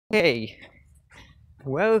Hey,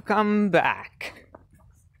 welcome back.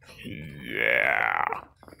 Yeah.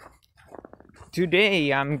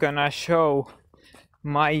 Today I'm gonna show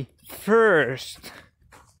my first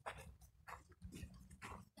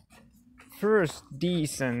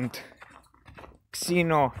decent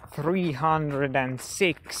Xeno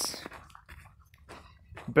 306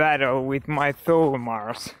 battle with my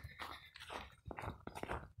Thulmars.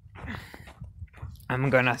 I'm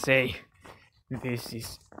gonna say this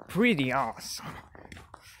is pretty awesome.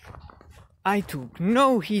 I took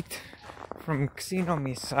no hit from Xeno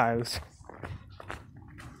missiles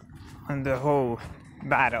on the whole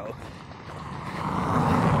battle.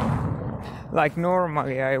 Like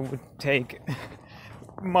normally I would take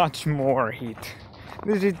much more hit.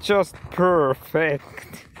 This is just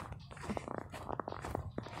perfect.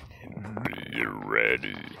 Be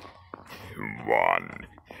ready. 1,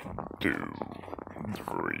 2,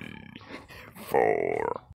 3,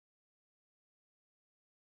 4.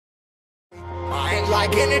 I ain't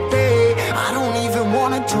liking it, babe. I don't even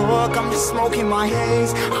wanna talk, I'm just smoking my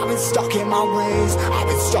haze. I've been stuck in my ways, I've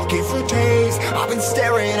been stuck here for days. I've been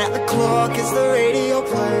staring at the clock as the radio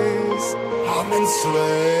plays. I'm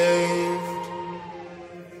enslaved.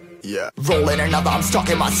 Yeah, rolling another, I'm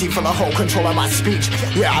stuck in my seat for the whole control of my speech.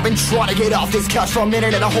 Yeah, I've been trying to get off this couch for a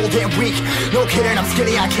minute and a whole damn week. No kidding, I'm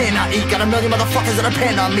skinny, I cannot eat. Got a million motherfuckers that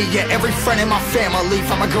depend on me. Yeah, every friend in my family,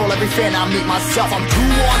 from a girl, every fan I meet myself. I'm too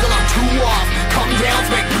on till I'm too off. Come down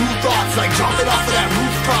to make new thoughts, like jumping off of that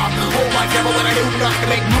rooftop. Whole life never when I do nothing to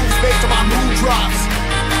make moves based on my mood drops.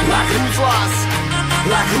 Like who's lost?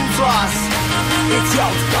 Like who's lost? It's yo,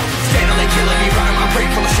 steadily killing me, running my brain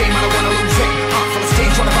full of shame. I don't wanna lose it. Full of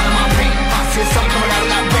stage, trying to find my pain. See the sun coming out of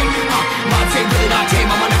that rain. My day really not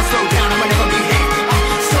tame. I'ma never slow down. I'ma never behave.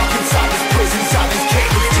 Stuck inside this prison, inside this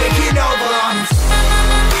cage. It's taking over.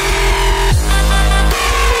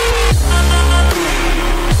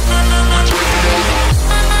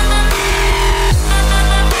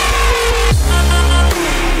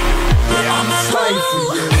 Yeah, I'm a slave for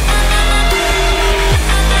you.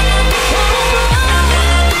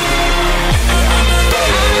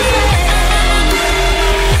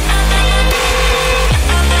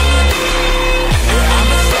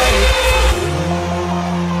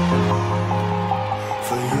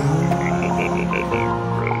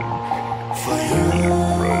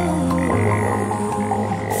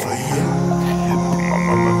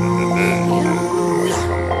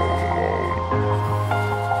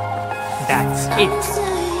 That's it.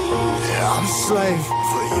 Yeah, I'm a slave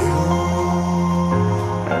for you.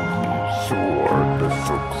 And be sure to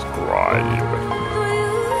subscribe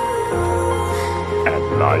and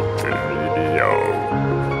like the video,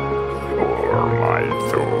 or my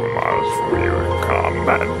Thulmars will come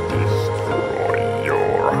and destroy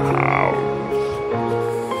your house.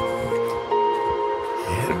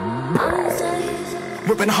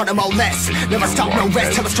 Ripping hard and molest. Never stop, no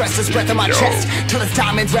rest till the stress is breath in my chest. Till it's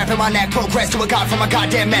diamonds wrapping my neck. Progress to a god from a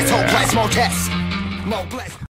goddamn mess. Hopeless, more tests. More blessed.